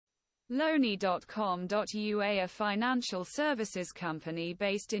Loany.com.ua, a financial services company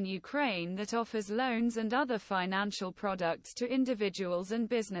based in Ukraine that offers loans and other financial products to individuals and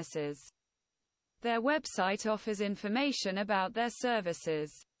businesses. Their website offers information about their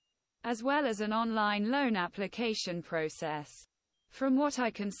services, as well as an online loan application process. From what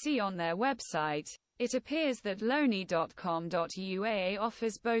I can see on their website, it appears that Loany.com.ua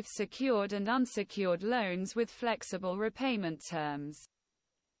offers both secured and unsecured loans with flexible repayment terms,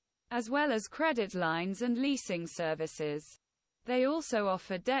 as well as credit lines and leasing services. They also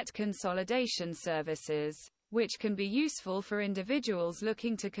offer debt consolidation services, which can be useful for individuals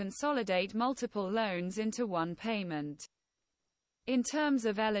looking to consolidate multiple loans into one payment. In terms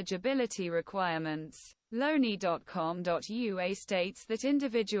of eligibility requirements, Loany.com.ua states that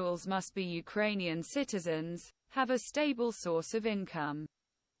individuals must be Ukrainian citizens, have a stable source of income,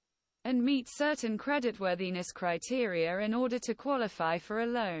 and meet certain creditworthiness criteria in order to qualify for a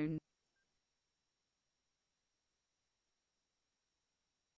loan.